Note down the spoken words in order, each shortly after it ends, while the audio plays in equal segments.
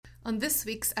On this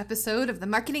week's episode of the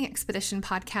Marketing Expedition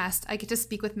podcast, I get to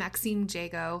speak with Maxime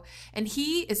Jago, and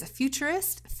he is a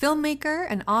futurist, filmmaker,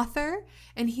 and author,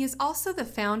 and he is also the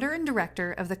founder and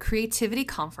director of the Creativity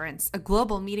Conference, a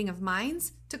global meeting of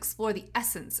minds to explore the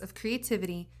essence of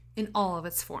creativity in all of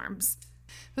its forms.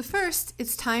 But first,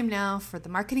 it's time now for the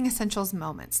Marketing Essentials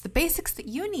moments, the basics that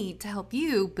you need to help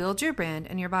you build your brand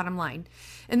and your bottom line.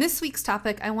 In this week's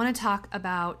topic, I want to talk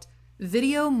about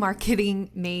video marketing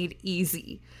made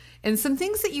easy. And some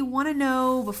things that you want to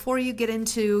know before you get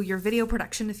into your video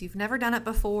production if you've never done it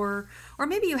before, or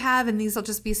maybe you have, and these will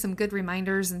just be some good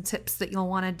reminders and tips that you'll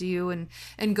want to do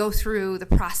and go through the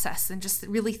process and just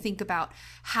really think about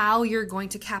how you're going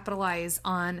to capitalize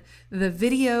on the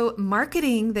video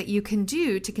marketing that you can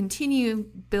do to continue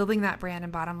building that brand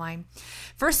and bottom line.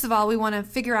 First of all, we want to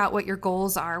figure out what your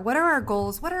goals are. What are our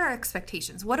goals? What are our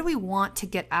expectations? What do we want to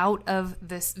get out of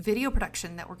this video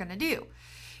production that we're going to do?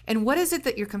 And what is it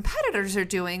that your competitors are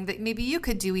doing that maybe you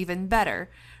could do even better,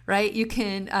 right? You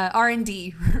can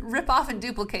R&D, rip off and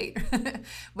duplicate,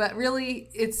 but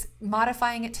really it's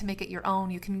modifying it to make it your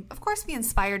own. You can, of course, be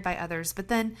inspired by others, but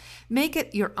then make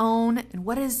it your own and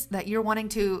what is that you're wanting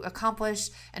to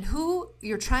accomplish and who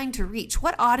you're trying to reach.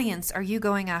 What audience are you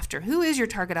going after? Who is your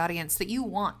target audience that you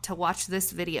want to watch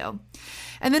this video?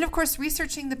 And then, of course,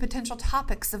 researching the potential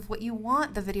topics of what you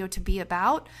want the video to be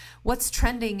about. What's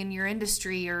trending in your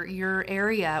industry or your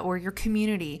area or your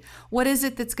community? What is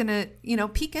it that's going to,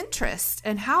 pique interest?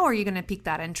 And how are you going to pique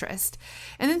that interest?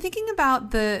 And then thinking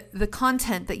about the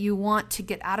content that you want to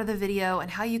get out of the video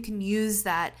and how you can use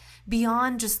that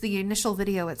beyond just the initial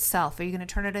video itself. Are you going to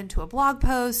turn it into a blog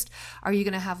post? Are you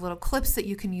going to have little clips that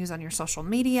you can use on your social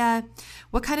media?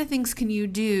 What kind of things can you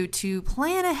do to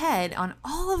plan ahead on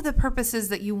all of the purposes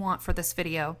that you want for this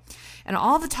video and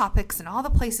all the topics and all the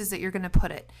places that you're going to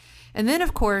put it? And then,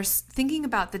 of course, thinking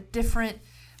about the different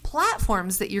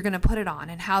platforms that you're going to put it on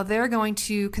and how they're going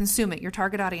to consume it, your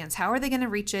target audience. How are they going to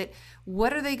reach it?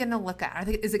 What are they going to look at?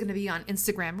 Is it going to be on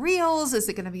Instagram Reels? Is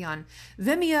it going to be on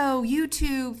Vimeo,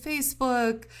 YouTube,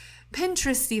 Facebook,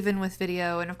 Pinterest, even with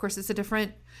video? And of course, it's a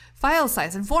different file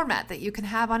size and format that you can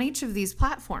have on each of these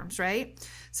platforms, right?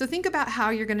 So think about how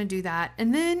you're going to do that.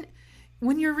 And then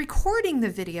when you're recording the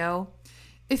video,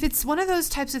 if it's one of those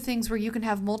types of things where you can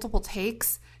have multiple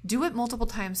takes, do it multiple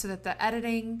times so that the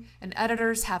editing and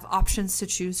editors have options to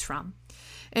choose from.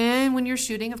 And when you're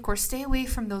shooting, of course, stay away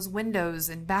from those windows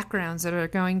and backgrounds that are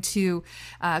going to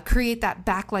create that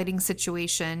backlighting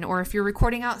situation. Or if you're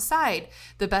recording outside,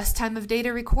 the best time of day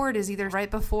to record is either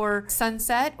right before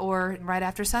sunset or right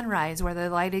after sunrise, where the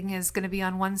lighting is going to be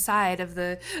on one side of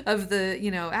the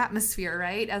atmosphere,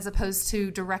 right? As opposed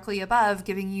to directly above,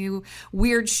 giving you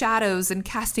weird shadows and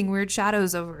casting weird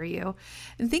shadows over you.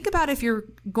 And think about if you're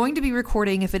going to be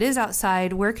recording, if it is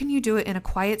outside, where can you do it in a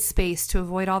quiet space to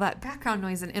avoid all that background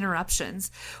noise and interruptions?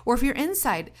 Or if you're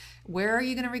inside, where are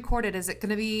you going to record it? Is it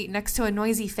going to be next to a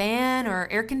noisy fan or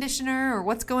air conditioner, or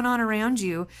what's going on around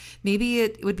you? Maybe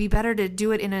it would be better to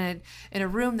do it in a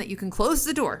room that you can close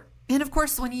the door. And of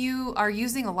course, when you are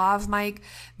using a lav mic,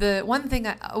 the one thing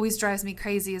that always drives me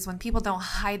crazy is when people don't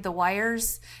hide the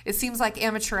wires. It seems like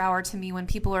amateur hour to me when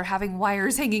people are having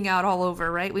wires hanging out all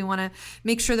over, right? We want to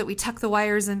make sure that we tuck the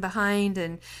wires in behind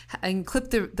and clip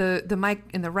the mic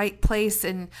in the right place,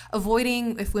 and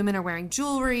avoiding, if women are wearing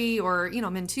jewelry, or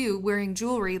men too, wearing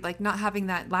jewelry, like not having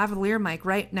that lavalier mic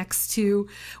right next to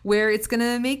where it's going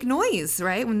to make noise,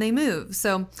 right, when they move.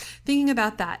 So thinking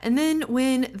about that. And then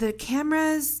when the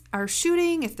cameras are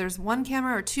shooting, if there's one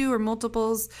camera or two or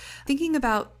multiples, thinking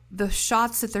about the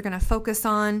shots that they're going to focus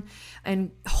on and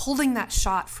holding that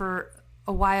shot for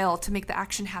a while to make the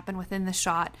action happen within the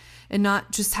shot, and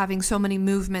not just having so many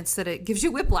movements that it gives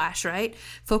you whiplash, right?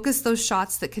 Focus those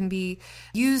shots that can be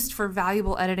used for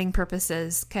valuable editing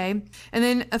purposes, okay? And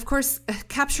then, of course,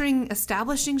 capturing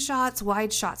establishing shots,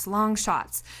 wide shots, long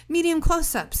shots, medium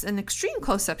close-ups, and extreme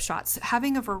close-up shots,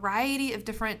 having a variety of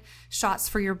different shots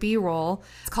for your B-roll.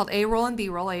 It's called A-roll and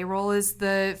B-roll. A-roll is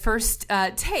the first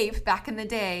tape back in the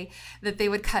day that they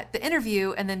would cut the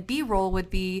interview, and then B-roll would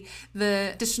be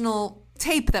the additional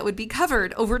tape that would be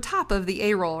covered over top of the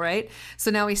A-roll, right?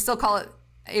 So now we still call it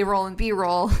A-roll and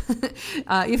B-roll,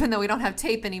 even though we don't have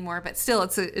tape anymore, but still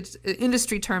it's an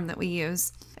industry term that we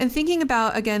use. And thinking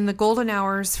about, again, the golden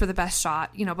hours for the best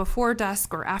shot, before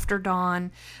dusk or after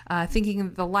dawn, thinking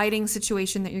of the lighting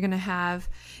situation that you're going to have.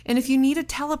 And if you need a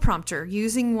teleprompter,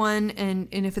 using one, and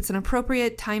if it's an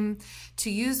appropriate time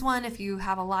to use one, if you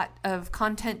have a lot of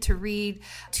content to read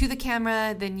to the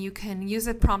camera, then you can use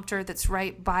a prompter that's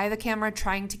right by the camera,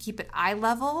 trying to keep it eye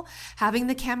level. Having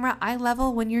the camera eye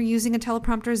level when you're using a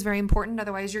teleprompter prompter is very important.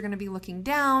 Otherwise, you're going to be looking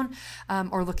down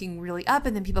or looking really up,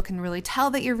 and then people can really tell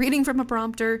that you're reading from a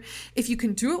prompter. If you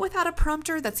can do it without a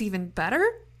prompter, that's even better.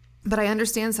 But I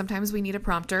understand sometimes we need a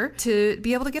prompter to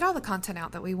be able to get all the content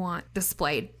out that we want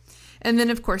displayed. And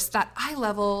then, of course, that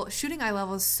shooting eye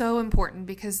level is so important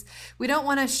because we don't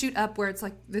want to shoot up where it's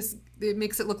like this, it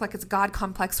makes it look like it's God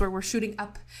complex where we're shooting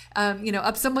up,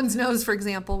 up someone's nose, for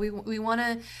example. We want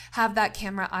to have that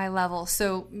camera eye level.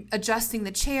 So adjusting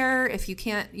the chair, if you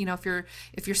can't,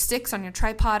 if your sticks on your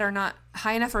tripod are not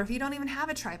high enough, or if you don't even have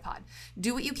a tripod,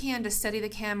 do what you can to steady the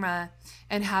camera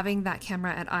and having that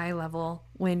camera at eye level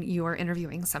when you are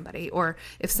interviewing somebody or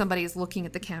if somebody is looking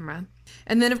at the camera.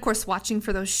 And then, of course, watching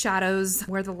for those shadows,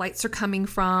 where the lights are coming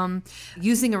from,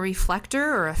 using a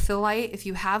reflector or a fill light if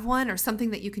you have one, or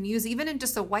something that you can use even in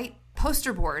just a white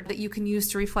poster board that you can use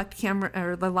to reflect camera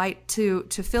or the light to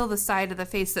fill the side of the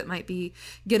face that might be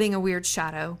getting a weird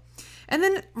shadow. And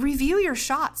then review your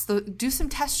shots. Do some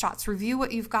test shots. Review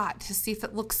what you've got to see if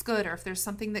it looks good or if there's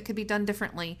something that could be done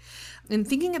differently. And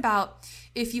thinking about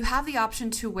if you have the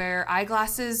option to wear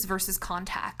eyeglasses versus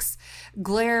contacts.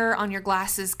 Glare on your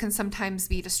glasses can sometimes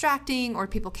be distracting, or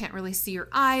people can't really see your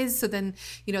eyes. So then,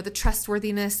 the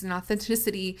trustworthiness and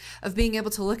authenticity of being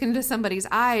able to look into somebody's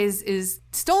eyes is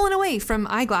stolen away from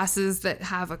eyeglasses that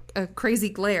have a crazy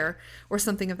glare or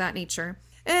something of that nature.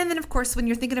 And then, of course, when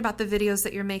you're thinking about the videos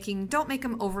that you're making, don't make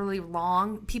them overly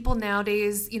long. People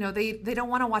nowadays, they don't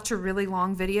want to watch a really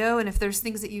long video. And if there's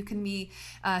things that you can be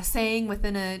saying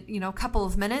within a couple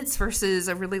of minutes versus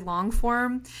a really long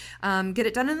form, get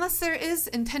it done, unless there is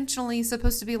intentionally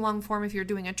supposed to be long form if you're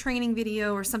doing a training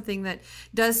video or something that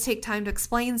does take time to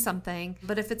explain something.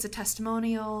 But if it's a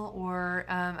testimonial or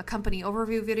a company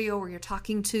overview video where you're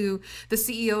talking to the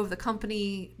CEO of the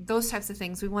company, those types of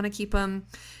things, we want to keep them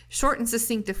short and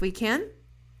succinct if we can.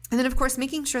 And then, of course,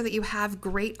 making sure that you have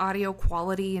great audio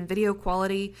quality and video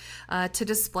quality to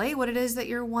display what it is that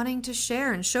you're wanting to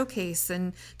share and showcase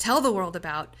and tell the world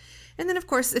about. And then, of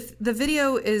course, if the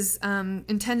video is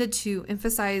intended to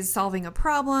emphasize solving a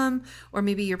problem, or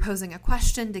maybe you're posing a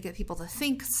question to get people to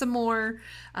think some more,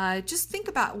 just think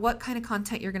about what kind of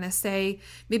content you're going to say.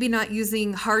 Maybe not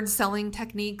using hard selling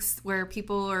techniques where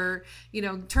people are,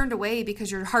 turned away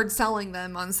because you're hard selling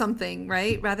them on something,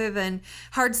 right? Rather than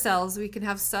hard sells, we can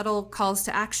have subtle calls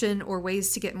to action or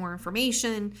ways to get more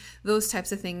information, those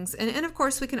types of things. And of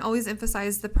course, we can always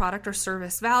emphasize the product or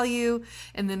service value.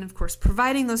 And then, of course,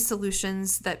 providing those solutions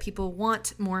that people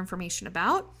want more information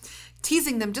about,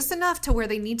 teasing them just enough to where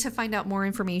they need to find out more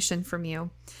information from you.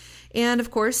 And of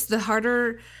course, the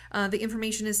harder the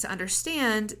information is to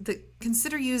understand,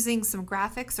 consider using some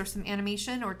graphics or some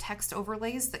animation or text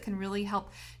overlays that can really help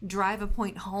drive a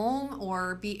point home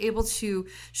or be able to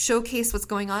showcase what's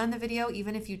going on in the video,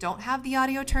 even if you don't have the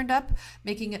audio turned up,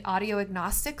 making it audio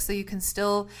agnostic so you can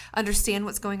still understand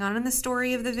what's going on in the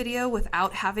story of the video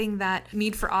without having that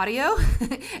need for audio.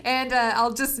 And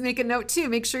I'll just make a note too,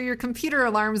 make sure your computer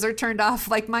alarms are turned off,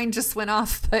 like mine just went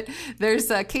off, but there's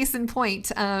a case in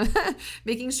point,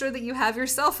 making sure that you have your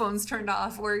cell phones turned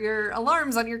off or your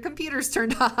alarms on your computers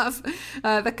turned off.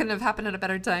 That couldn't have happened at a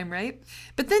better time, right?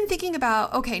 But then thinking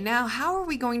about, okay, now how are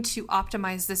we going to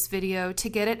optimize this video to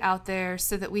get it out there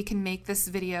so that we can make this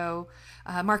video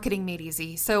marketing made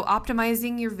easy? So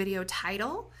optimizing your video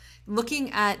title,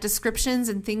 looking at descriptions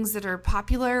and things that are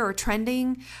popular or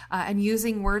trending, and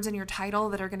using words in your title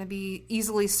that are going to be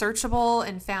easily searchable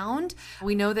and found.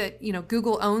 We know that,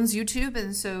 Google owns YouTube,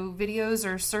 and so videos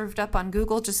are served up on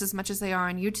Google just as much as they are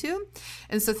on YouTube.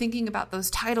 And so thinking about those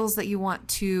titles that you want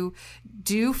to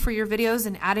do for your videos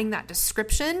and adding that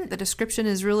description. The description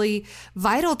is really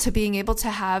vital to being able to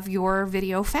have your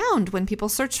video found when people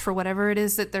search for whatever it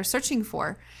is that they're searching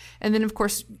for. And then, of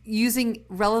course, using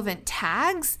relevant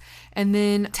tags and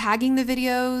then tagging the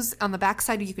videos. On the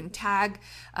backside, you can tag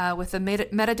with the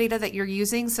metadata that you're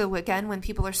using. So again, when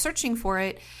people are searching for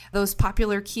it, those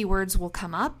popular keywords will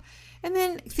come up. And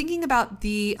then thinking about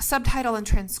the subtitle and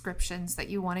transcriptions that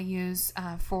you want to use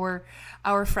for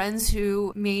our friends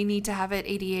who may need to have it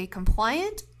ADA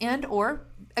compliant, and or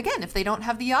again, if they don't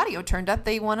have the audio turned up,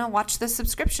 they want to watch the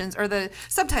subscriptions or the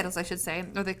subtitles, I should say,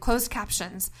 or the closed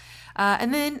captions.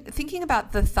 And then thinking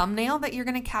about the thumbnail that you're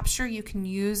going to capture, you can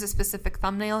use a specific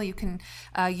thumbnail. You can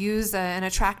use an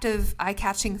attractive,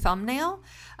 eye-catching thumbnail.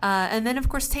 And then, of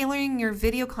course, tailoring your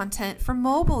video content for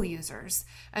mobile users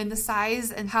and the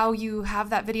size and how you have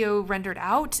that video rendered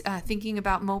out, thinking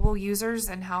about mobile users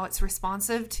and how it's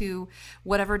responsive to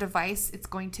whatever device it's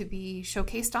going to be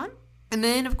showcased on. And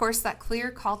then, of course, that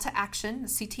clear call to action, the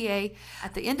CTA,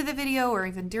 at the end of the video or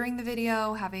even during the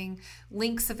video, having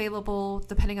links available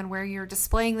depending on where you're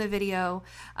displaying the video.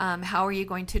 How are you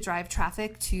going to drive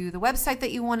traffic to the website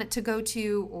that you want it to go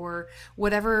to, or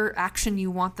whatever action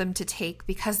you want them to take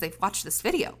because they've watched this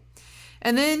video.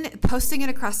 And then posting it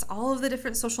across all of the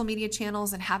different social media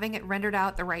channels and having it rendered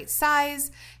out the right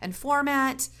size and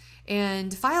format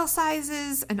and file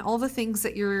sizes and all the things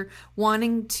that you're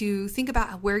wanting to think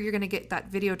about where you're going to get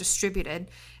that video distributed.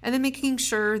 And then making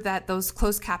sure that those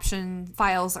closed caption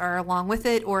files are along with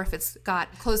it, or if it's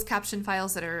got closed caption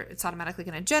files that it's automatically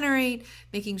going to generate,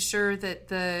 making sure that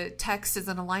the text is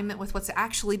in alignment with what's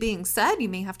actually being said. You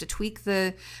may have to tweak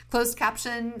the closed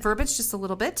caption verbiage just a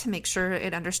little bit to make sure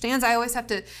it understands. We always have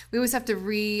to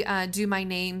redo my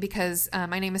name because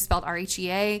my name is spelled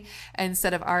R-H-E-A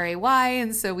instead of R-A-Y.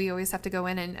 And so we always have to go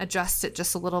in and adjust it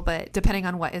just a little bit depending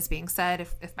on what is being said,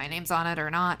 if my name's on it or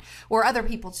not, or other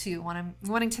people too,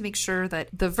 wanting to make sure that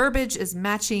the verbiage is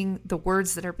matching the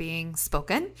words that are being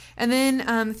spoken. And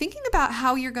then thinking about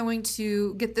how you're going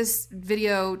to get this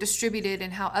video distributed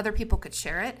and how other people could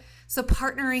share it. So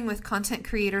partnering with content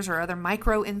creators or other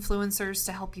micro influencers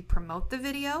to help you promote the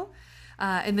video.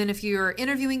 And then if you're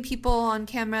interviewing people on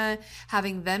camera,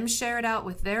 having them share it out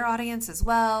with their audience as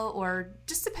well, or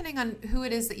just depending on who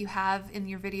it is that you have in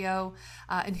your video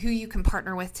and who you can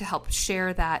partner with to help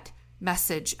share that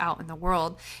message out in the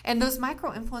world. And those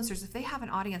micro influencers, if they have an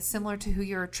audience similar to who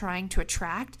you're trying to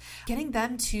attract, getting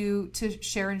them to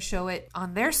share and show it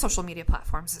on their social media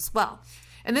platforms as well.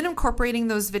 And then incorporating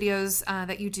those videos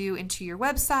that you do into your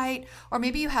website, or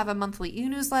maybe you have a monthly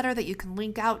e-newsletter that you can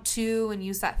link out to and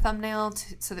use that thumbnail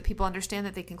so that people understand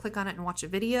that they can click on it and watch a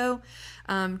video.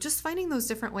 Just finding those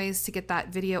different ways to get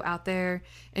that video out there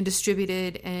and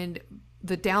distributed, and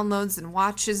the downloads and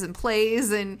watches and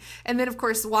plays, and then of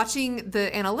course watching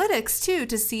the analytics too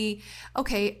to see,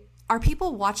 okay, are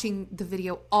people watching the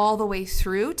video all the way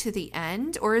through to the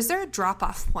end, or is there a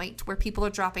drop-off point where people are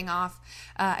dropping off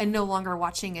and no longer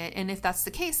watching it? And if that's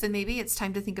the case, then maybe it's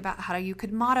time to think about how you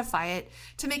could modify it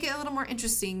to make it a little more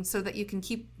interesting so that you can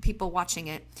keep people watching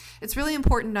it. It's really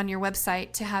important on your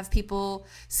website to have people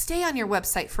stay on your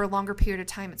website for a longer period of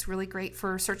time. It's really great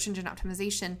for search engine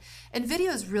optimization. And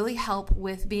videos really help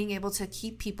with being able to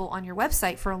keep people on your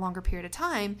website for a longer period of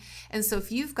time. And so if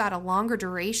you've got a longer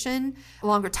duration, a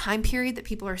longer time period that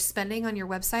people are spending on your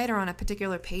website or on a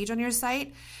particular page on your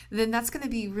site, then that's going to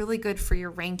be really good for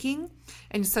your ranking.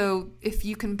 And so if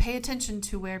you can pay attention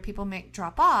to where people may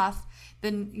drop off,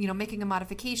 then, making a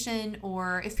modification,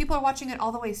 or if people are watching it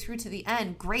all the way through to the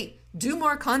end, great. Do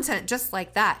more content just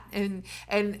like that, and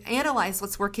analyze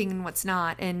what's working and what's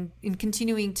not, and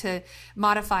continuing to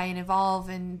modify and evolve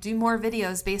and do more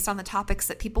videos based on the topics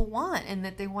that people want and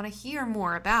that they want to hear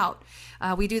more about.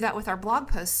 We do that with our blog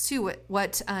posts too.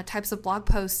 What types of blog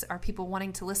posts are people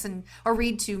wanting to listen or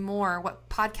read to more? What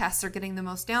podcasts are getting the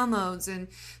most downloads? And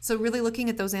so really looking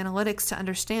at those analytics to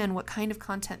understand what kind of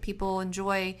content people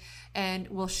enjoy and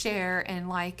will share and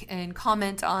like and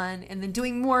comment on, and then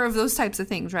doing more of those types of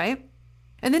things, right?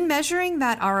 And then measuring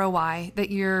that ROI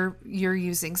that you're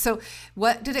using. So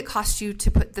what did it cost you to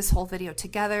put this whole video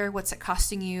together? What's it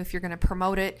costing you if you're going to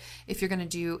promote it? If you're going to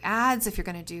do ads, if you're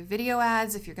going to do video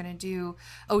ads, if you're going to do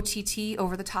OTT,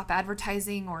 over the top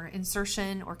advertising, or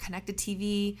insertion, or connected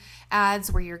TV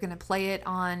ads where you're going to play it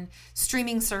on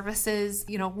streaming services,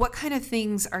 what kind of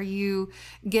things are you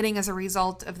getting as a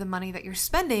result of the money that you're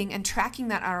spending, and tracking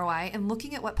that ROI and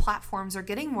looking at what platforms are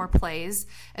getting more plays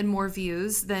and more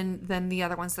views than the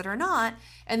other ones that are not,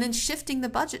 and then shifting the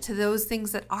budget to those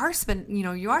things that are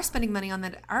you are spending money on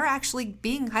that are actually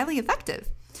being highly effective.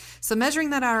 So measuring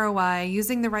that ROI,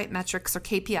 using the right metrics or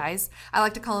KPIs. I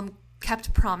like to call them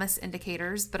kept promise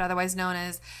indicators, but otherwise known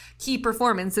as key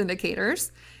performance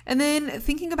indicators. And then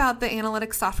thinking about the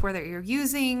analytics software that you're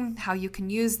using, how you can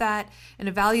use that, and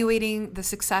evaluating the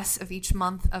success of each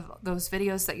month of those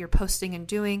videos that you're posting and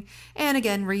doing. And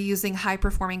again, reusing high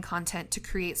performing content to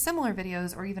create similar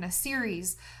videos, or even a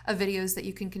series of videos that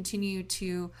you can continue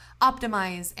to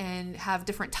optimize and have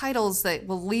different titles that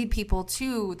will lead people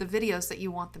to the videos that you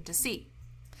want them to see.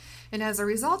 And as a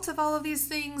result of all of these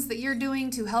things that you're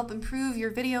doing to help improve your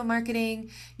video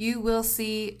marketing, you will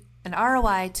see an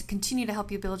ROI to continue to help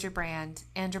you build your brand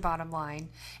and your bottom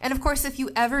line. And of course, if you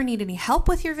ever need any help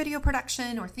with your video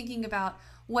production, or thinking about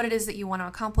what it is that you want to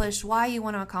accomplish, why you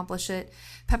want to accomplish it,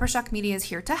 Peppershock Media is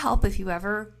here to help if you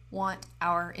ever want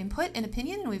our input and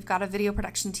opinion. We've got a video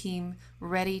production team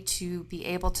ready to be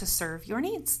able to serve your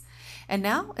needs. And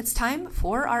now it's time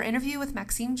for our interview with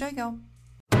Maxime Jago.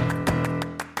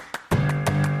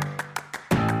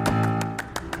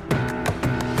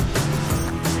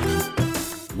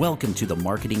 Welcome to the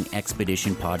Marketing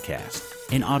Expedition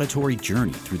Podcast, an auditory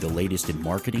journey through the latest in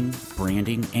marketing,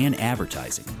 branding, and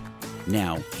advertising.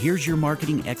 Now, here's your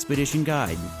Marketing Expedition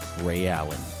guide, Ray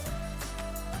Allen.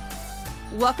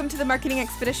 Welcome to the Marketing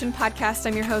Expedition Podcast.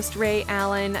 I'm your host, Ray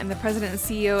Allen. I'm the president and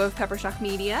CEO of Peppershock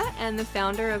Media and the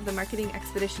founder of the Marketing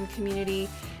Expedition community.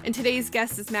 And today's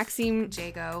guest is Maxime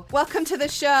Jago. Welcome to the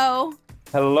show.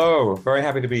 Hello. Very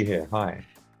happy to be here. Hi.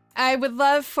 I would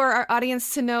love for our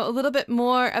audience to know a little bit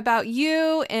more about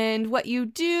you and what you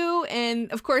do.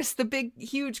 And of course, the big,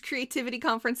 huge creativity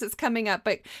conference is coming up.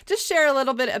 But just share a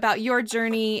little bit about your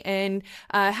journey and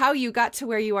how you got to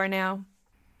where you are now.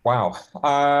 Wow.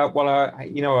 I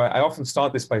often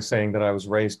start this by saying that I was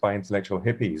raised by intellectual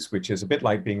hippies, which is a bit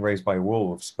like being raised by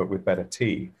wolves, but with better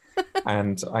tea.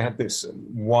 And I had this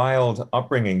wild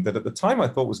upbringing that at the time I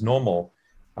thought was normal,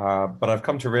 but I've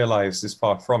come to realize is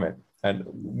far from it. And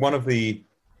one of the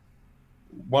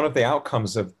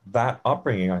outcomes of that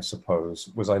upbringing, I suppose,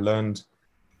 was I learned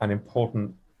an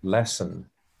important lesson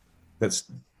that's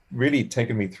really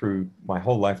taken me through my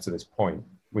whole life to this point,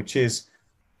 which is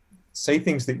say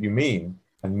things that you mean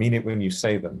and mean it when you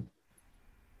say them.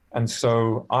 And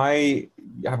so I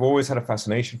have always had a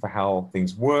fascination for how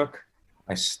things work.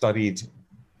 I studied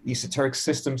esoteric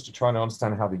systems to try and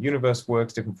understand how the universe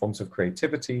works, different forms of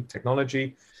creativity,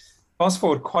 technology. Fast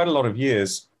forward quite a lot of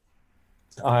years,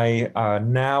 I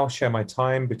now share my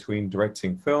time between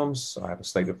directing films. I have a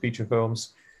slate of feature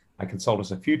films. I consult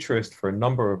as a futurist for a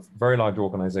number of very large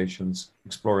organizations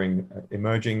exploring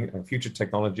emerging future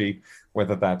technology,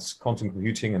 whether that's quantum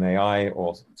computing and AI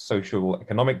or social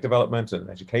economic development and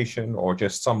education or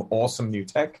just some awesome new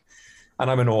tech. And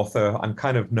I'm an author. I'm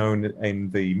kind of known in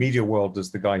the media world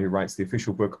as the guy who writes the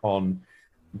official book on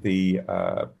the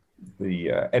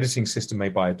editing system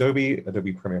made by Adobe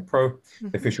Premiere Pro,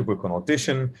 the official book on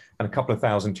Audition, and a couple of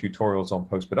thousand tutorials on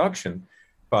post-production.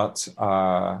 But,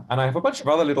 and I have a bunch of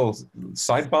other little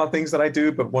sidebar things that I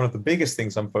do, but one of the biggest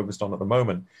things I'm focused on at the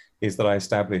moment is that I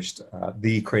established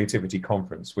the Creativity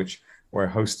Conference, which we're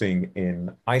hosting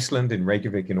in Iceland, in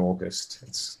Reykjavik in August.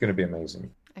 It's going to be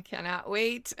amazing. I cannot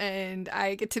wait. And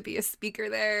I get to be a speaker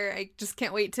there. I just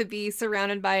can't wait to be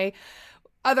surrounded by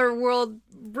other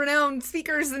world-renowned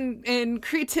speakers and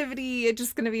creativity. It's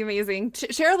just going to be amazing.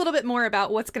 Share a little bit more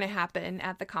about what's going to happen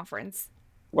at the conference.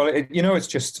 Well, it's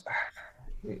just...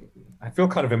 I feel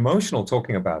kind of emotional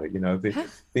talking about it.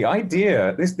 The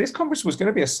idea, this conference was going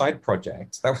to be a side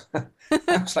project. I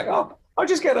was like, oh, I'll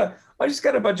just get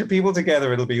a bunch of people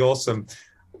together. It'll be awesome.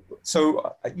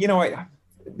 So,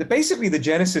 basically the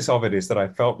genesis of it is that I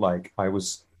felt like I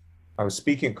was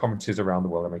speaking at conferences around the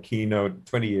world. I'm a keynote,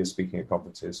 20 years speaking at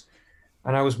conferences.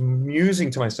 And I was musing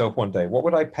to myself one day, what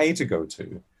would I pay to go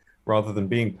to rather than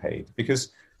being paid?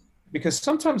 Because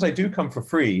sometimes I do come for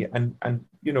free and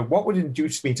what would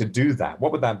induce me to do that?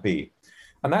 What would that be?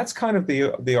 And that's kind of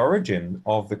the origin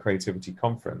of the Creativity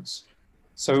Conference.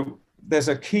 So there's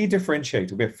a key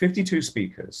differentiator. We have 52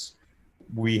 speakers.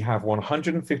 We have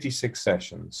 156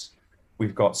 sessions.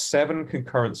 We've got 7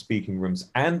 concurrent speaking rooms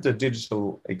and a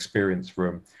digital experience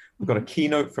room. We've got a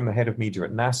keynote from the head of media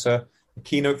at NASA, a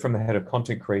keynote from the head of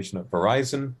content creation at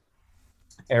Verizon.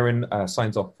 Erin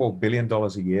signs off $4 billion a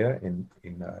year in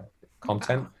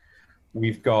content.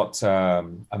 We've got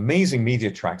amazing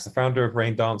media tracks. The founder of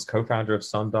Raindance, co-founder of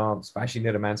Sundance, Vashi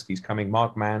Nedomansky's coming,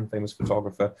 Mark Mann, famous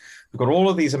photographer. We've got all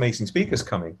of these amazing speakers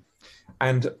coming.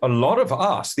 And a lot of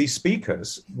us, these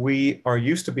speakers, we are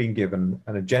used to being given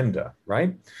an agenda,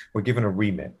 right? We're given a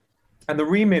remit. And the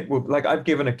remit, I've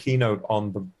given a keynote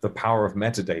on the power of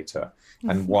metadata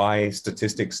and why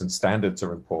statistics and standards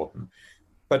are important.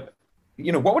 But,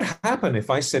 what would happen if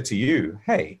I said to you,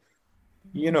 hey,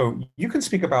 you can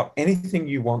speak about anything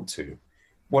you want to.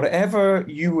 Whatever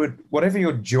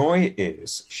your joy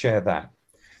is, share that.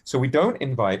 So we don't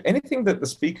invite anything that the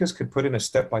speakers could put in a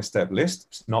step-by-step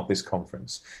list, not this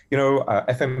conference.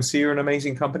 FMC are an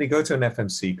amazing company. Go to an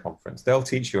FMC conference. They'll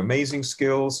teach you amazing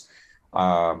skills. You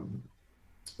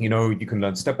can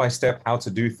learn step-by-step how to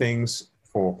do things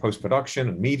for post-production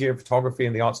and media, photography,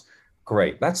 and the arts.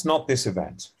 Great. That's not this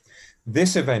event.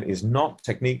 This event is not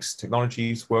techniques,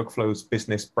 technologies, workflows,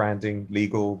 business, branding,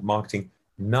 legal, marketing,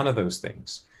 none of those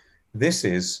things. This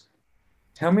is,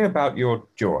 tell me about your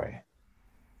joy.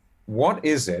 What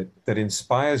is it that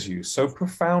inspires you so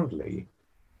profoundly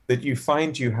that you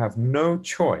find you have no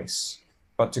choice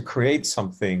but to create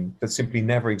something that simply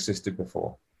never existed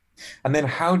before? And then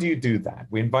how do you do that?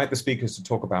 We invite the speakers to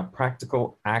talk about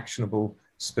practical, actionable,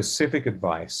 specific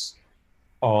advice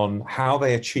on how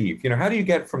they achieve. How do you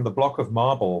get from the block of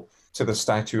marble to the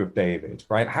statue of David,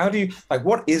 right? How do you,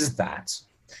 what is that?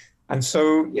 And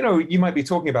so, you might be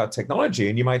talking about technology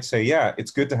and you might say, yeah, it's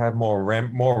good to have more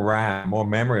RAM, more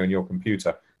memory on your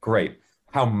computer. Great.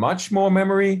 How much more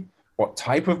memory? What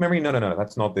type of memory? No,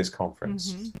 that's not this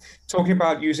conference. Mm-hmm. Talking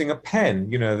about using a pen,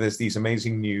 there's these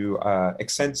amazing new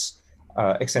Exense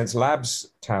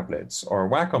Labs tablets or a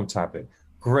Wacom tablet.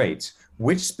 Great.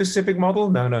 Which specific model?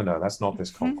 No, that's not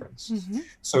this conference. Mm-hmm.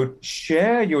 So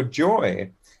share your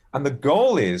joy. And the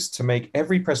goal is to make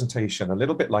every presentation a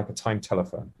little bit like a time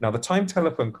telephone. Now, the time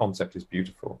telephone concept is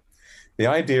beautiful. The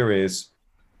idea is,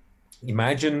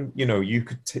 imagine, you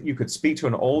could speak to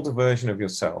an older version of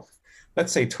yourself,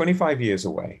 let's say 25 years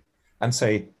away, and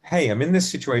say, hey, I'm in this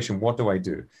situation, what do I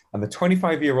do? And the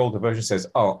 25-year-old version says,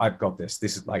 oh, I've got this.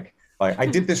 This is like I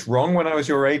did this wrong when I was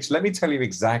your age. Let me tell you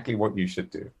exactly what you should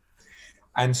do.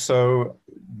 And so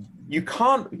you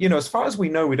can't, as far as we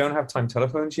know, we don't have time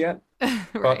telephones yet.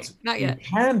 Right, but not yet. It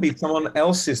can be someone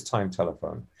else's time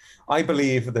telephone. I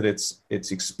believe that it's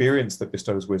experience that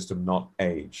bestows wisdom, not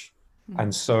age.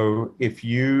 And so if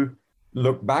you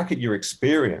look back at your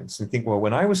experience and think, well,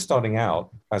 when I was starting out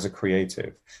as a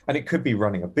creative, and it could be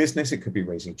running a business, it could be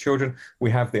raising children.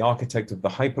 We have the architect of the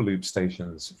Hyperloop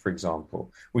stations, for example.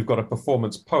 We've got a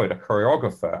performance poet, a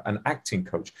choreographer, an acting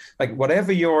coach. Like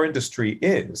whatever your industry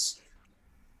is,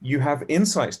 you have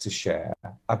insights to share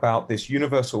about this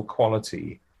universal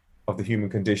quality of the human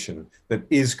condition that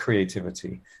is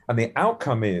creativity. And the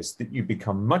outcome is that you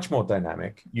become much more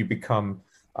dynamic, you become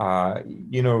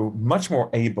much more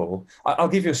able. I'll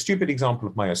give you a stupid example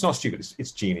of my own. It's not stupid,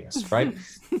 it's genius, right?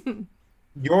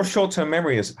 Your short-term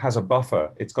memory has a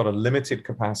buffer. It's got a limited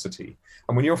capacity.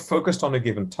 And when you're focused on a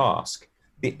given task,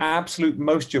 the absolute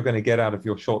most you're going to get out of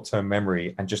your short-term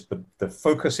memory and just the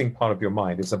focusing part of your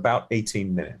mind is about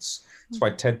 18 minutes. That's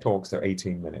why TED Talks, they're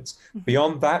 18 minutes.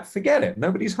 Beyond that, forget it.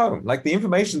 Nobody's home. Like the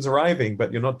information's arriving,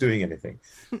 but you're not doing anything.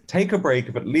 Take a break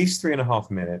of at least 3.5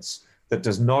 minutes that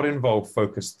does not involve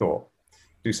focused thought.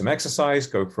 Do some exercise,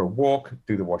 go for a walk,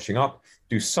 do the washing up,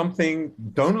 do something.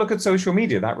 Don't look at social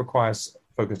media. That requires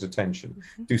focused attention.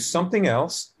 Do something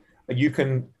else. You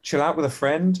can chill out with a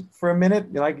friend for a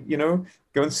minute,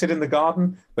 go and sit in the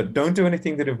garden, but don't do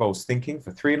anything that involves thinking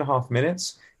for 3.5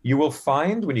 minutes. You will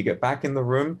find when you get back in the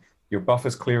room, your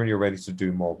buffer's clear and you're ready to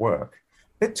do more work.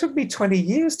 It took me 20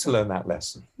 years to learn that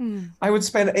lesson. I would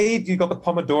spend you've got the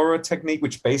Pomodoro technique,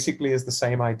 which basically is the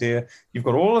same idea. You've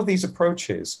got all of these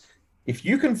approaches. If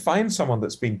you can find someone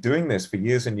that's been doing this for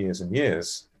years and years and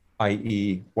years,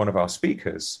 i.e. one of our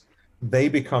speakers, they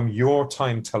become your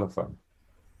time telephone.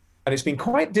 And it's been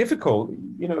quite difficult,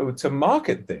 to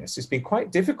market this. It's been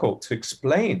quite difficult to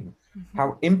explain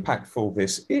how impactful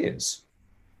this is.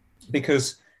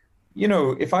 Because,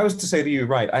 if I was to say to you,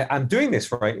 right, I'm doing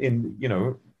this, right,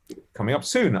 coming up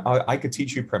soon, I could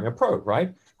teach you Premiere Pro,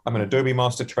 right? I'm an Adobe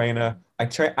Master Trainer. I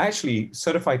actually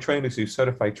certify trainers who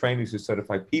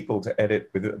certify people to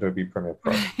edit with Adobe Premiere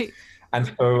Pro. Right.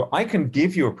 And so I can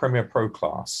give you a Premiere Pro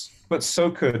class, but so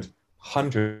could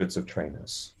hundreds of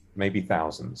trainers, maybe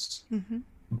thousands.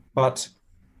 But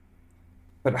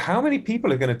how many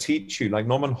people are going to teach you? Like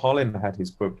Norman Hollin had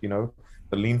his book, the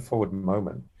Lean Forward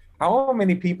Moment. How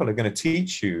many people are going to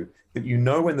teach you that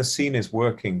when the scene is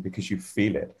working because you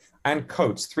feel it? Ann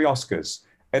Coates, 3 Oscars,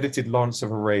 edited Lawrence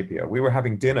of Arabia. We were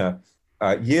having dinner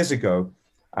years ago,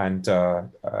 and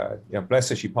bless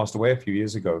her, she passed away a few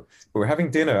years ago. We were having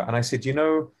dinner, and I said,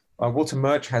 Walter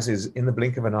Murch has his In the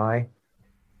Blink of an Eye,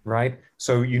 right?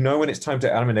 So when it's time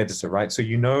to, I'm an editor, right? So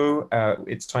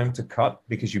it's time to cut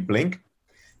because you blink.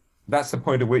 That's the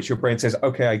point at which your brain says,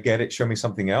 okay, I get it, show me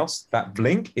something else. That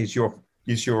blink is your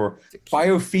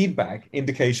biofeedback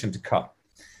indication to cut.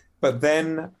 But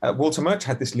then Walter Murch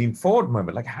had this lean forward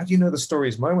moment. Like, how do you know the story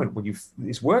is moment when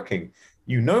it's working?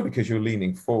 Because you're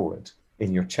leaning forward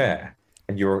in your chair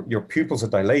and your pupils are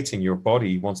dilating. Your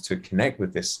body wants to connect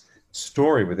with this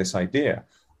story, with this idea.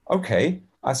 Okay.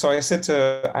 So I said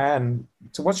to Anne,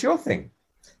 so what's your thing?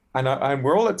 And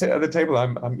we're all at the table.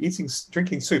 I'm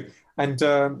drinking soup. And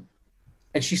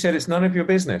she said, it's none of your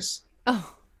business.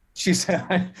 Oh. She said,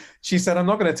 I'm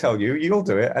not going to tell you, you'll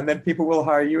do it. And then people will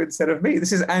hire you instead of me.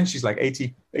 This is Anne. She's like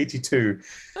 82.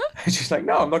 And she's like,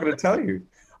 no, I'm not going to tell you.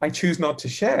 I choose not to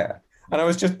share. And I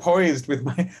was just poised with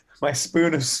my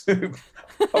spoon of soup.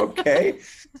 Okay.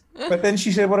 But then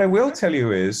she said, what I will tell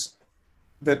you is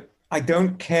that I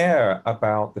don't care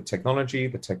about the technology,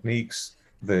 the techniques,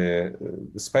 the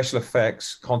special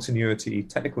effects, continuity,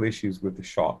 technical issues with the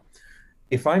shot.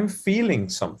 If I'm feeling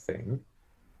something,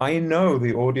 I know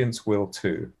the audience will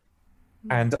too.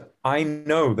 And I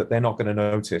know that they're not going to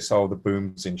notice, the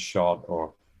boom's in shot,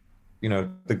 or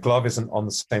the glove isn't on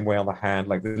the same way on the hand,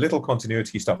 like the little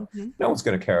continuity stuff. No one's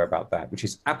going to care about that, which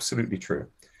is absolutely true.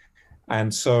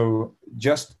 And so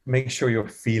just make sure you're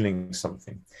feeling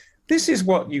something. This is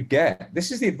what you get.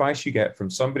 This is the advice you get from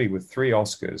somebody with 3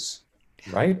 Oscars,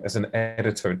 right? As an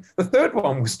editor. The third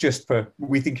one was just for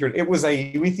We Think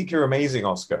You're Amazing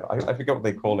Oscar. I forget what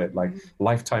they call it, like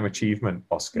Lifetime Achievement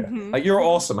Oscar. Like, you're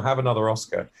awesome, have another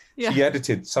Oscar. Yeah. She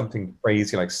edited something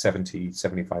crazy like 70,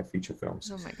 75 feature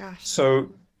films. Oh my gosh. So,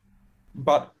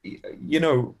 but,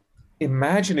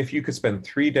 imagine if you could spend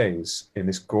 3 days in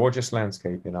this gorgeous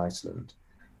landscape in Iceland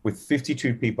with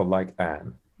 52 people like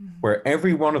Anne, where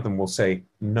every one of them will say,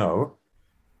 no,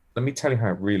 let me tell you how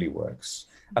it really works.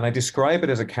 And I describe it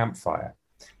as a campfire.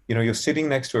 You're sitting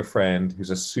next to a friend who's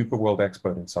a super world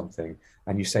expert in something,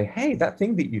 and you say, hey, that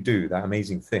thing that you do, that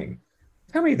amazing thing,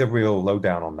 tell me the real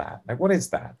lowdown on that. Like, what is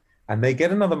that? And they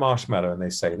get another marshmallow and they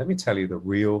say, let me tell you the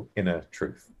real inner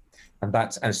truth. And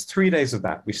it's 3 days of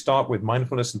that. We start with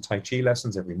mindfulness and Tai Chi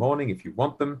lessons every morning if you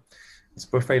want them. It's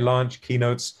buffet lunch,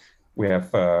 keynotes. We have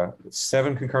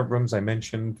 7 concurrent rooms I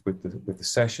mentioned with the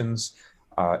sessions.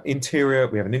 Interior,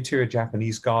 we have an interior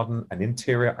Japanese garden, an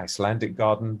interior Icelandic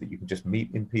garden that you can just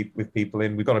meet with people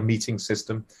in. We've got a meeting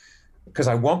system because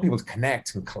I want people to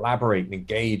connect and collaborate and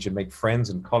engage and make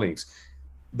friends and colleagues.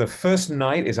 The first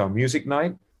night is our music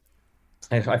night.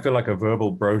 I feel like a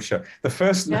verbal brochure. The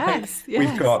first night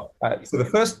we've got, so the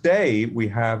first day we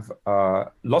have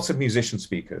lots of musician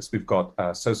speakers. We've got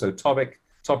Soso Topic,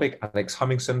 Alex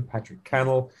Hummingson, Patrick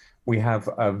Cannell. We have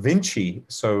Vinci.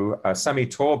 So Sami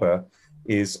Torber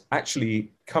is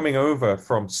actually coming over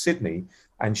from Sydney,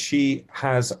 and she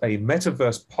has a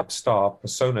metaverse pop star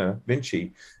persona,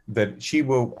 Vinci, that she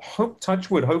will,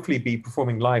 hopefully be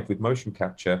performing live with motion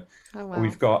capture. Oh, wow.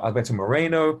 We've got Alberto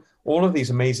Moreno, all of these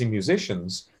amazing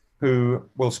musicians who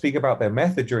will speak about their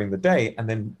method during the day, and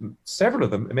then several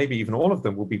of them, maybe even all of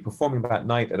them, will be performing that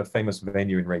night at a famous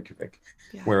venue in Reykjavik.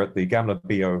 We're at the Gamla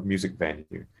Bio music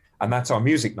venue. And that's our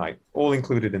music night, all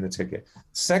included in the ticket.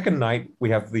 Second night,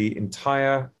 we have the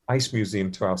entire ice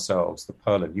museum to ourselves, the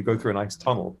Perlen. You go through an ice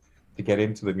tunnel to get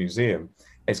into the museum.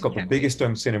 It's got the biggest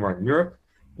dome cinema in Europe.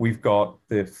 We've got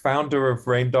the founder of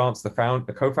Rain Dance, the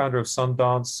co-founder of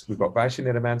Sundance. We've got Vasil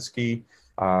Neremansky.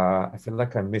 I feel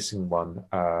like I'm missing one.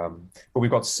 But we've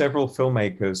got several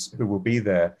filmmakers who will be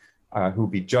there, who will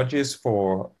be judges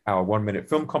for our 1-minute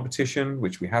film competition,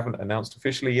 which we haven't announced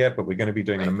officially yet, but we're going to be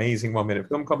doing an amazing 1-minute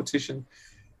film competition.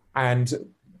 And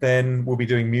then we'll be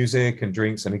doing music and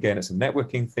drinks. And again, it's a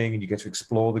networking thing, and you get to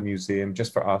explore the museum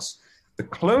just for us. The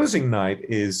closing night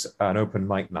is an open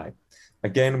mic night.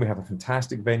 Again, we have a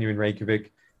fantastic venue in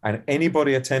Reykjavik, and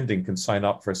anybody attending can sign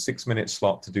up for a 6-minute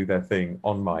slot to do their thing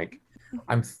on mic.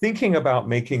 I'm thinking about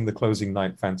making the closing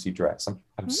night fancy dress. I'm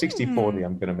 60-40.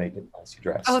 I'm going to make it fancy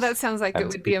dress. Oh, that sounds like it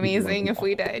would be amazing if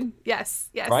we did. Yes.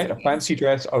 Right? A fancy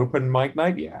dress, open mic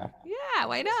night? Yeah. Yeah,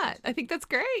 why not? I think that's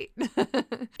great.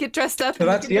 Get dressed up. So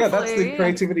that's the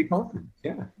creativity conference.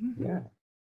 Yeah. Yeah.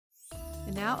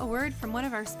 And now a word from one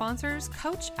of our sponsors,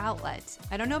 Coach Outlet.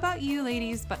 I don't know about you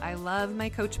ladies, but I love my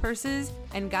Coach purses.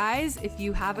 And guys, if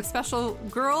you have a special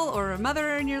girl or a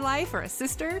mother in your life or a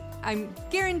sister, I'm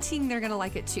guaranteeing they're going to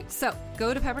like it too. So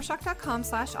go to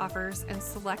peppershock.com/offers and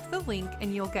select the link,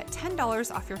 and you'll get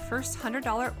 $10 off your first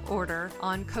 $100 order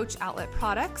on Coach Outlet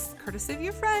products, courtesy of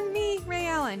your friend, me, Ray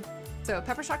Allen. So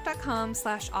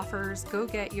peppershock.com/offers. Go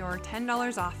get your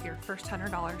 $10 off your first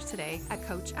 $100 today at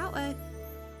Coach Outlet.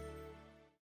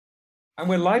 And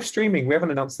we're live streaming. We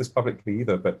haven't announced this publicly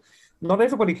either, but not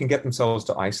everybody can get themselves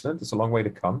to Iceland. It's a long way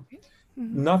to come.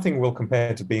 Mm-hmm. Nothing will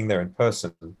compare to being there in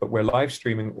person, but we're live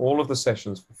streaming all of the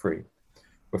sessions for free.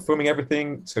 We're filming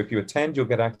everything. So if you attend, you'll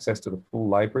get access to the full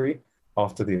library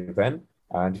after the event.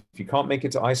 And if you can't make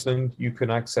it to Iceland, you can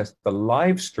access the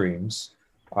live streams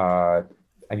and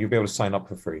you'll be able to sign up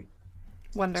for free.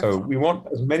 Wonderful. So we want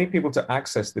as many people to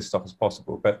access this stuff as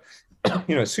possible, but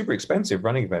it's super expensive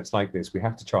running events like this. We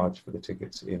have to charge for the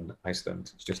tickets in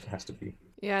Iceland. It just has to be.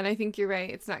 Yeah, and I think you're right.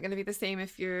 It's not going to be the same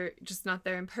if you're just not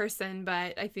there in person,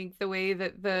 but I think the way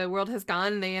that the world has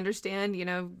gone, they understand,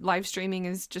 live streaming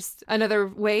is just another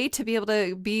way to be able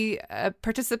to be a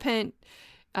participant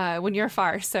when you're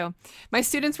far. So my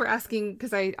students were asking,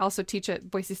 because I also teach at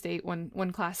Boise State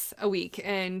one class a week,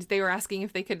 and they were asking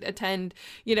if they could attend,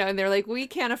 and they're like, we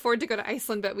can't afford to go to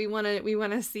Iceland, but we want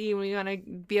to see, we want to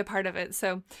be a part of it.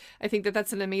 So I think that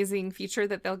that's an amazing feature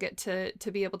that they'll get to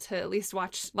be able to at least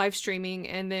watch live streaming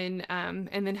and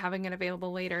then having it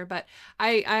available later. But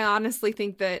I honestly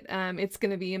think that it's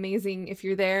going to be amazing if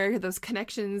you're there, those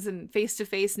connections and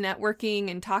face-to-face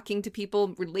networking and talking to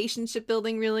people, relationship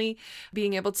building, really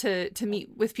being able able to meet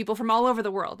with people from all over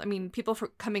the world. I mean, people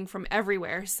coming from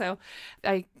everywhere. So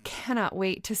I cannot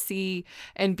wait to see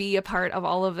and be a part of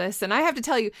all of this. And I have to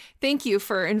tell you, thank you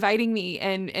for inviting me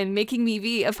and making me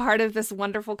be a part of this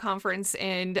wonderful conference.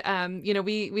 And,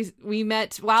 we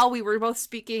met while we were both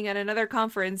speaking at another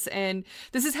conference, and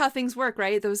this is how things work,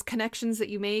 right? Those connections that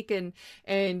you make and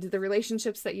the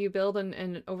relationships that you build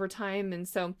and over time. And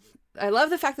so I love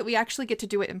the fact that we actually get to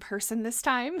do it in person this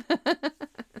time.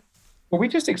 Well, we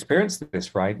just experienced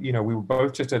this, right? We were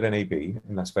both just at NAB in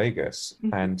Las Vegas,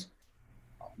 and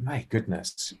my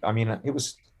goodness, I mean, it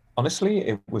was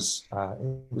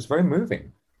very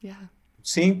moving. Yeah.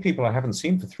 Seeing people I haven't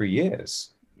seen for 3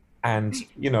 years. And,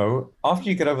 after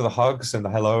you get over the hugs and the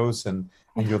hellos and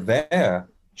you're there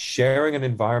sharing an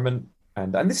environment,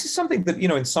 and this is something that,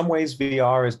 in some ways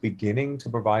VR is beginning to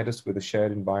provide us with a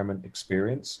shared environment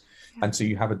experience. Yeah. And so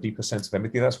you have a deeper sense of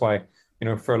empathy. That's why,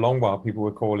 for a long while, people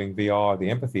were calling VR the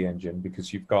empathy engine,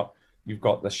 because you've got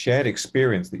the shared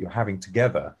experience that you're having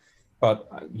together. But,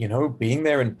 being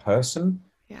there in person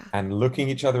and looking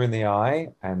each other in the eye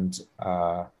and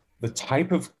the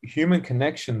type of human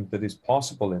connection that is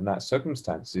possible in that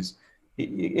circumstance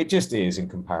it just is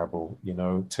incomparable,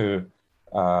 to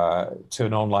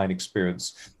an online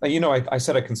experience. I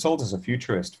said I consult as a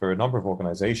futurist for a number of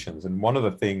organizations, and one of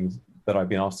the things that I've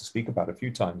been asked to speak about a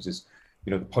few times is,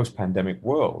 the post-pandemic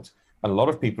world. And a lot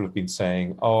of people have been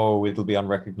saying, oh, it'll be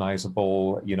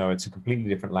unrecognizable, it's a completely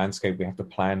different landscape, we have to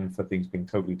plan for things being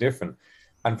totally different.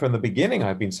 And from the beginning,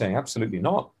 I've been saying, absolutely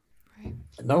not. Right.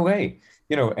 No way.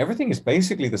 Everything is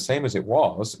basically the same as it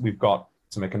was. We've got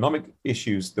some economic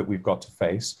issues that we've got to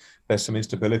face. There's some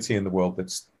instability in the world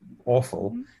that's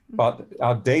awful, but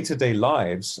our day-to-day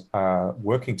lives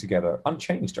working together,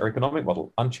 unchanged. Our economic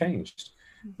model, unchanged.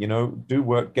 Do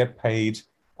work, get paid,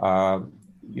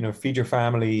 feed your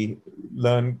family,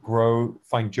 learn, grow,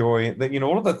 find joy.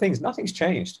 All of the things, nothing's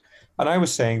changed. And I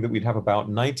was saying that we'd have about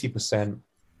 90%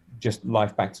 just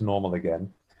life back to normal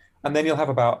again. And then you'll have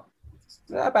about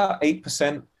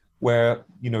 8% where,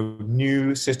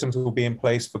 new systems will be in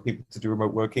place for people to do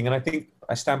remote working. And I think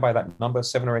I stand by that number,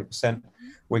 7 or 8%.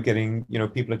 We're getting,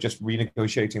 people are just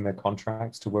renegotiating their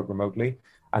contracts to work remotely.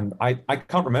 And I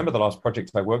can't remember the last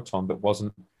project I worked on that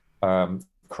wasn't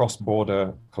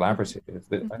cross-border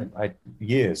collaborative.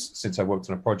 Years since I worked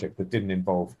on a project that didn't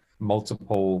involve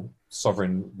multiple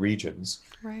sovereign regions.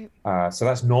 Right. So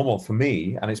that's normal for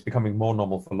me, and it's becoming more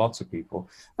normal for lots of people.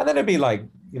 And then it'd be like,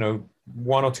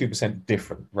 1 or 2%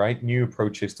 different, right? New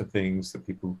approaches to things that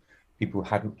people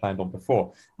hadn't planned on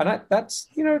before. And that's,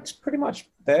 it's pretty much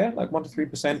there, like 1 to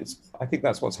 3%. I think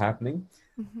that's what's happening.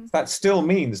 Mm-hmm. That still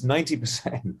means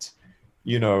 90%.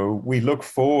 We look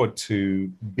forward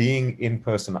to being in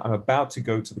person. I'm about to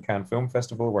go to the Cannes Film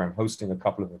Festival, where I'm hosting a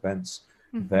couple of events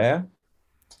there.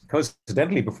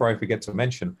 Coincidentally, before I forget to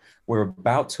mention, we're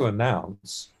about to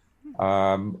announce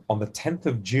on the 10th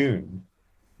of June,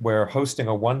 we're hosting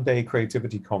a one-day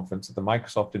creativity conference at the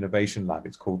Microsoft Innovation Lab.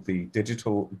 It's called the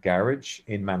Digital Garage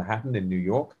in Manhattan in New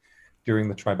York during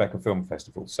the Tribeca Film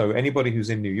Festival. So anybody who's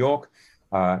in New York,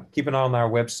 keep an eye on our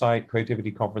website,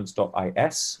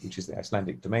 creativityconference.is, which is the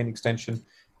Icelandic domain extension,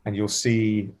 and you'll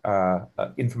see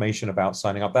information about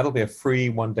signing up. That'll be a free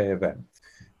one-day event.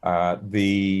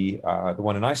 The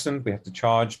one in Iceland, we have to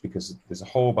charge because there's a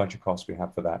whole bunch of costs we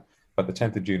have for that. But the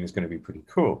 10th of June is going to be pretty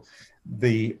cool.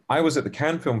 I was at the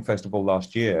Cannes Film Festival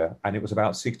last year, and it was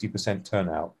about 60%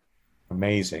 turnout.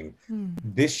 Amazing.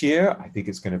 This year, I think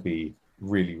it's going to be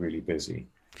really, really busy.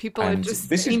 People are just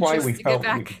this is why we felt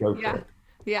we could go for it.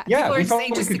 Yeah. Yeah, we felt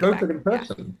we could go for it in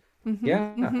person.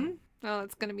 Yeah. Oh,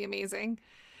 it's going to be amazing.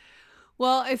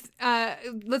 Well, if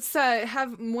let's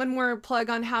have one more plug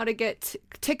on how to get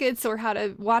tickets or how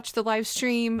to watch the live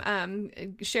stream.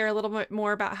 Share a little bit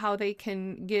more about how they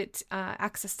can get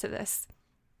access to this.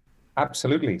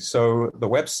 Absolutely. So the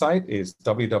website is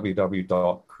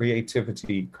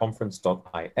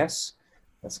www.creativityconference.is.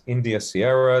 That's India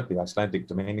Sierra, the Icelandic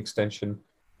domain extension.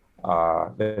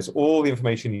 There's all the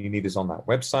information you need is on that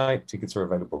website. Tickets are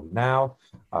available now.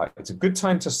 It's a good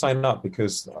time to sign up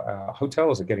because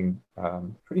hotels are getting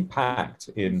pretty packed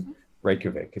in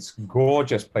Reykjavik. It's a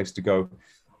gorgeous place to go.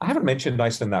 I haven't mentioned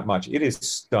Iceland that much. It is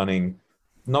stunning.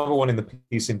 #1 in the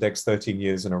Peace Index 13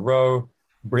 years in a row.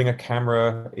 Bring a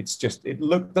camera.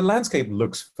 The landscape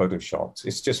looks photoshopped.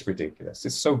 It's just ridiculous.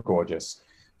 It's so gorgeous.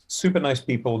 Super nice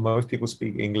people. Most people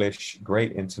speak English.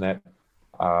 Great internet.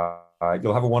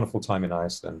 You'll have a wonderful time in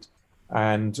Iceland.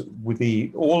 And with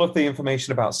all of the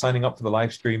information about signing up for the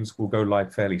live streams will go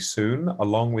live fairly soon,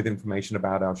 along with information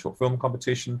about our short film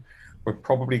competition. We're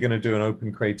probably going to do an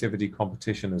open creativity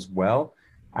competition as well.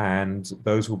 and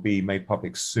those will be made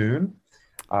public soon.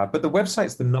 But the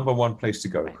website's the number one place to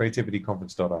go,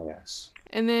 creativityconference.is.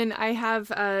 And then I have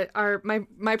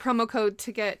my promo code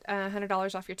to get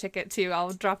 $100 off your ticket too.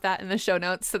 I'll drop that in the show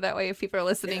notes, so that way if people are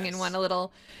listening and want a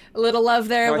little love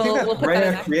there, no, we'll put that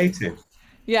in there. Creative.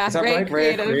 Yeah, is that Ray right?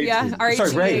 Creative. Creative. Yeah,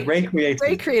 Sorry, Ray Creative.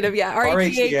 Ray Creative. Yeah,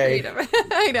 RHEA Creative.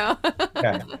 I know.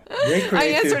 Yeah. Ray Creative. I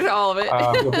answered to all of it.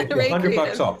 We'll get you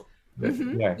 $100 off.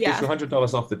 Mm-hmm. Yeah, yeah. Get you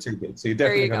 $100 off the ticket. So you're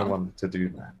definitely going to want to do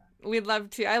that. We'd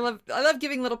love to. I love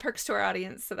giving little perks to our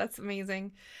audience, so that's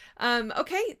amazing.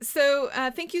 Okay, so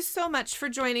thank you so much for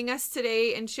joining us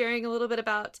today and sharing a little bit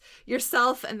about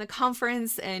yourself and the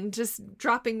conference and just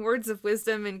dropping words of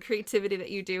wisdom and creativity that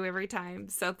you do every time.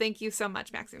 So thank you so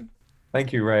much, Maxim.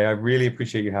 Thank you, Ray. I really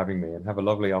appreciate you having me, and have a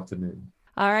lovely afternoon.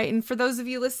 All right. And for those of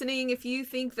you listening, if you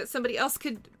think that somebody else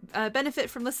could benefit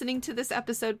from listening to this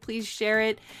episode, please share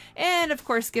it. And of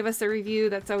course, give us a review.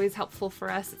 That's always helpful for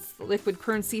us. It's the liquid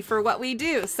currency for what we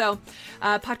do. So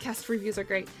podcast reviews are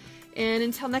great. And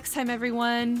until next time,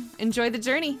 everyone, enjoy the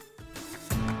journey.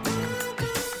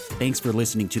 Thanks for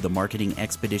listening to the Marketing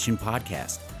Expedition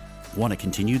podcast. Want to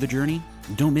continue the journey?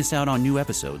 Don't miss out on new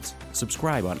episodes.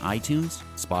 Subscribe on iTunes,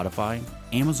 Spotify,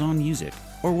 Amazon Music,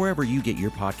 or wherever you get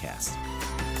your podcasts.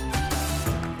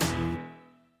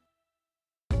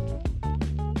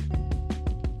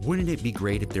 Wouldn't it be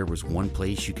great if there was one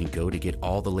place you can go to get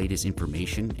all the latest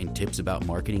information and tips about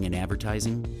marketing and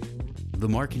advertising? The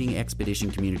Marketing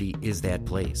Expedition community is that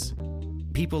place.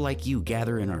 People like you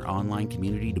gather in our online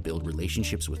community to build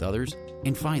relationships with others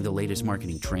and find the latest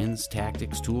marketing trends,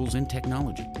 tactics, tools, and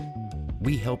technology.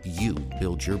 We help you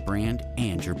build your brand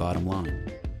and your bottom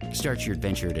line. Start your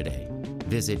adventure today.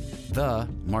 Visit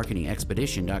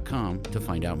themarketingexpedition.com to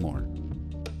find out more.